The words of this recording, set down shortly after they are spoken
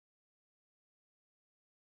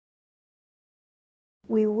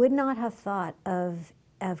we would not have thought of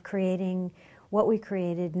creating what we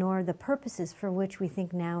created, nor the purposes for which we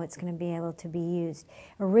think now it's going to be able to be used.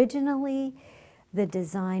 Originally, the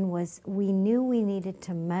design was, we knew we needed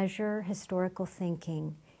to measure historical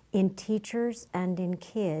thinking in teachers and in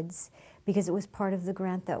kids because it was part of the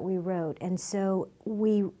grant that we wrote. And so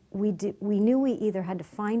we knew we either had to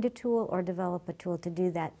find a tool or develop a tool to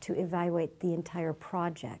do that, to evaluate the entire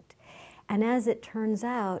project. And as it turns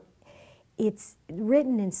out, it's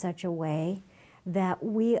written in such a way that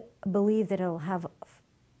we believe that it'll have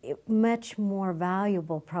much more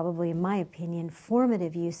valuable, probably in my opinion,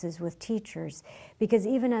 formative uses with teachers, because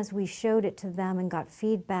even as we showed it to them and got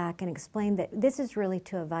feedback and explained that this is really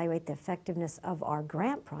to evaluate the effectiveness of our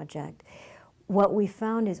grant project, what we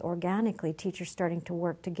found is organically teachers starting to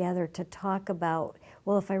work together to talk about,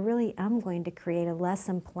 well, if I really am going to create a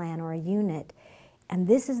lesson plan or a unit, and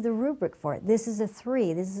this is the rubric for it, this is a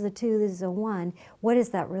 3, this is a 2, this is a 1, what does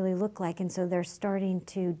that really look like? And so they're starting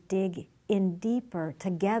to dig in deeper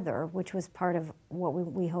together, which was part of what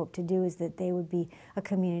we hope to do, is that they would be a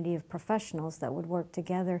community of professionals that would work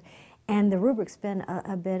together. And the rubric's been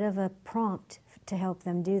a bit of a prompt to help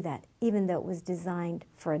them do that, even though it was designed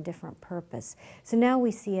for a different purpose. So now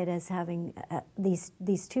we see it as having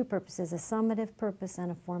these two purposes, a summative purpose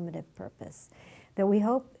and a formative purpose, that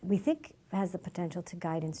we think has the potential to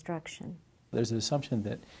guide instruction. There's an assumption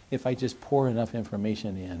that if I just pour enough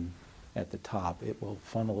information in at the top, it will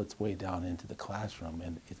funnel its way down into the classroom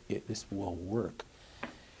and this will work.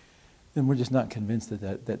 And we're just not convinced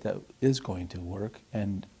that is going to work,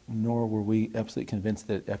 and nor were we absolutely convinced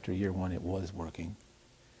that after year 1 it was working.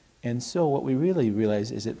 And so what we really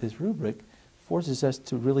realize is that this rubric forces us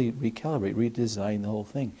to really recalibrate, redesign the whole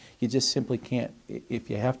thing. You just simply can't, if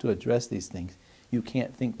you have to address these things, you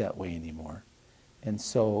can't think that way anymore. And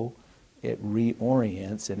so it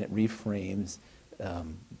reorients and it reframes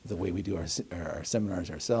the way we do our seminars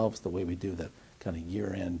ourselves, the way we do the kind of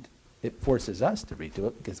year-end. It forces us to redo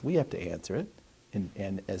it because we have to answer it.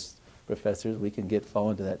 And as professors, we can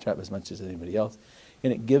fall into that trap as much as anybody else.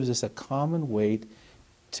 And it gives us a common way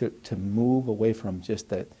to move away from just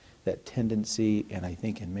that tendency, and I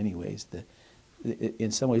think in many ways,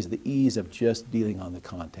 in some ways, the ease of just dealing on the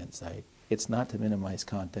content side. It's not to minimize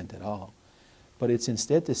content at all, but it's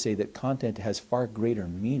instead to say that content has far greater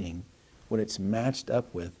meaning when it's matched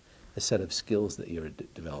up with a set of skills that you're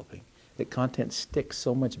developing. That content sticks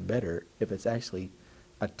so much better if it's actually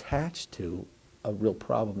attached to a real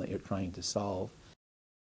problem that you're trying to solve,